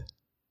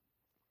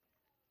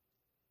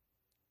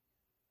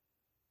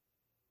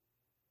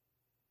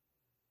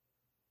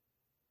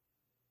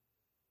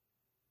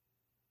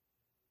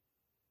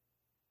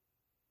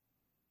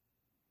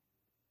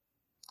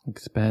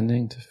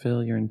 expanding to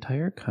fill your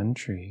entire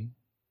country.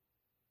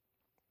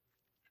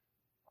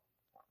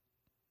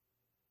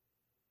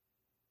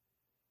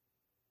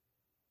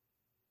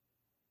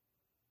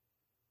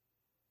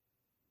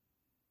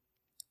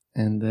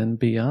 And then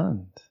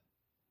beyond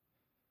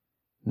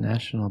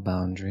national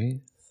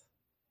boundaries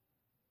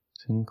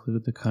to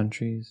include the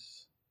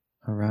countries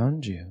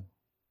around you.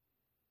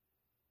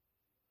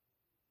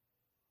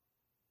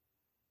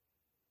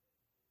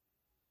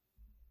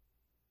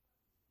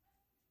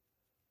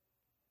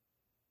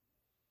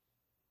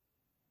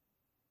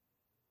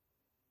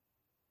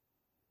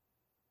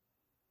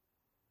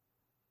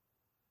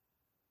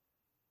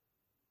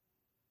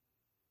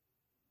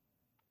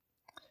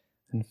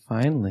 And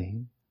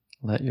finally,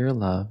 let your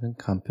love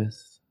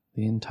encompass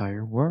the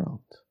entire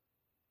world.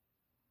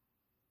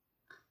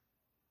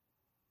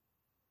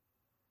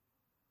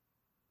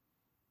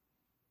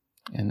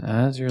 And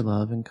as your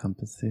love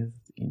encompasses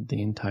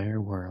the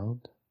entire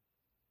world,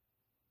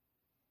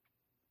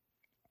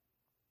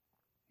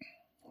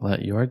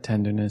 let your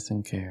tenderness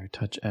and care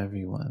touch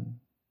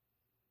everyone,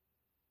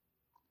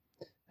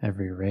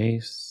 every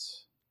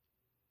race,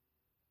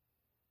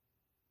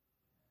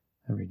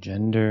 every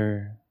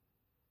gender,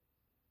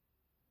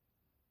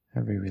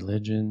 every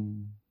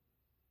religion,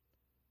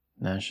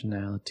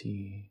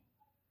 nationality,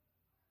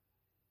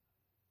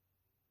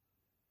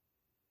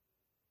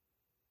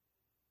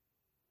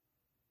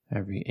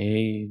 every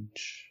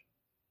age,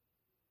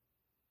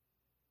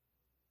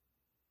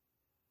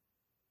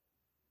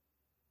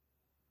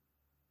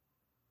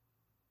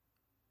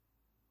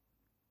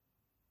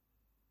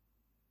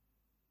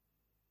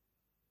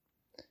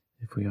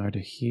 if we are to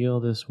heal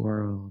this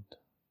world,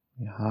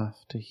 we have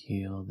to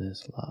heal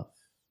this love.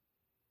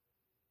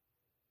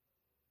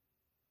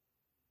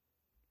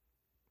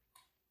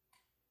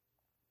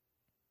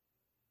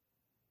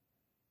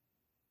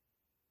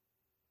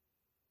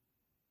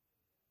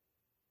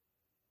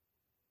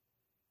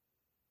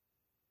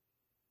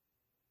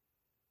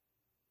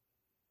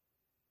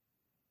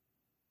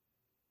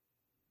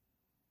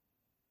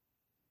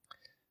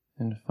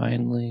 And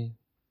finally,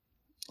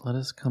 let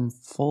us come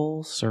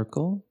full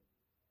circle,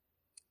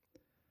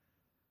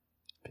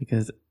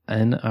 because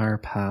in our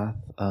path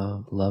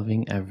of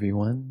loving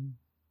everyone,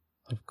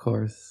 of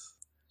course,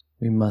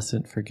 we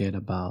mustn't forget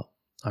about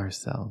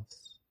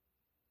ourselves.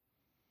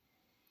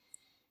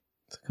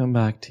 So come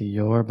back to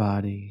your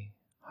body,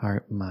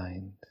 heart,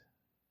 mind,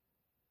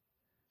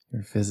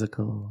 your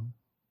physical,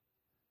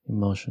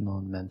 emotional,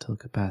 and mental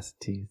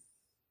capacities,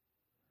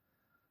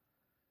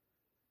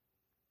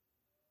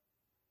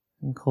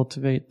 and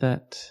cultivate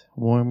that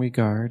warm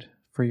regard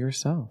for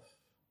yourself.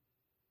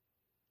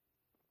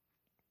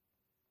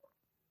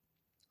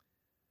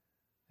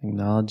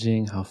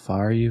 Acknowledging how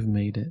far you've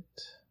made it,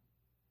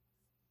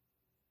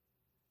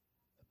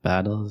 the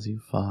battles you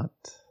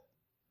fought,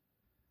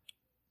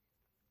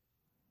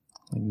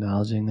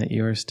 acknowledging that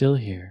you are still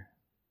here,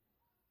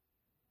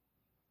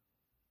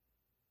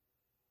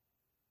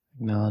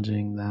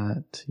 acknowledging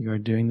that you are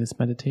doing this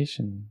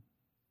meditation,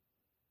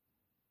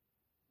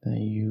 that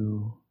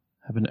you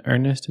have an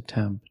earnest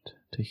attempt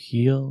to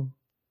heal,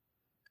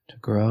 to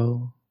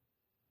grow,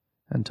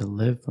 and to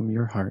live from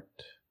your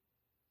heart,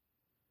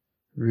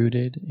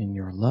 rooted in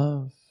your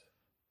love,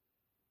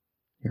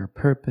 your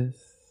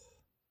purpose,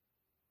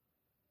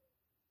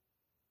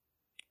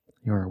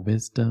 your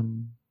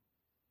wisdom,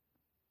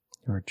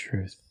 your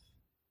truth,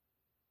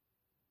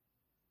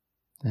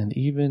 and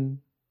even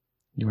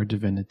your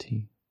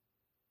divinity.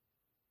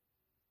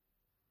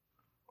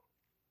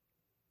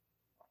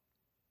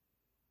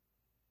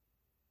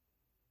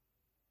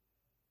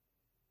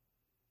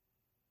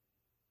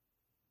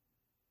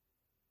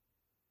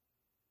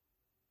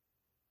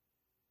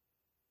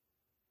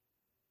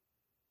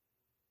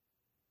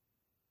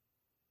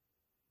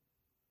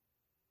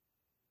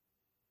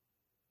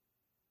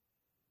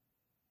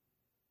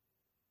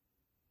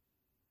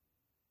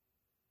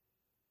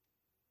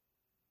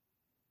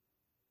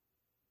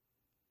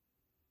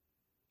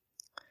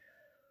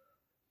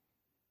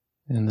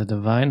 And the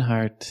divine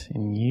heart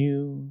in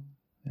you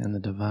and the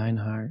divine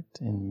heart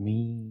in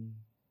me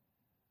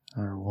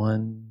are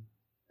one,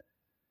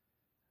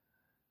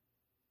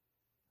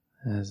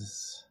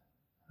 as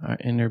our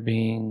inner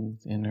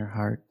beings, inner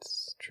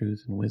hearts,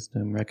 truth and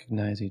wisdom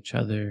recognize each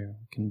other.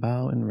 We can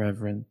bow in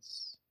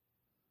reverence.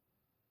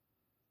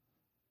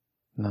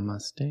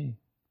 Namaste.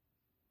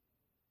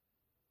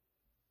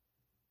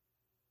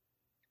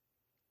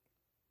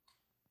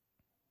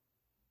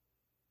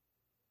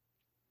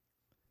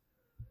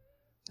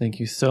 Thank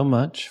you so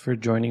much for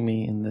joining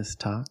me in this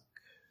talk.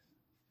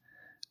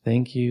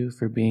 Thank you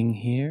for being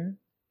here.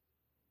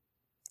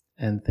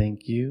 And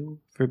thank you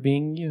for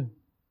being you.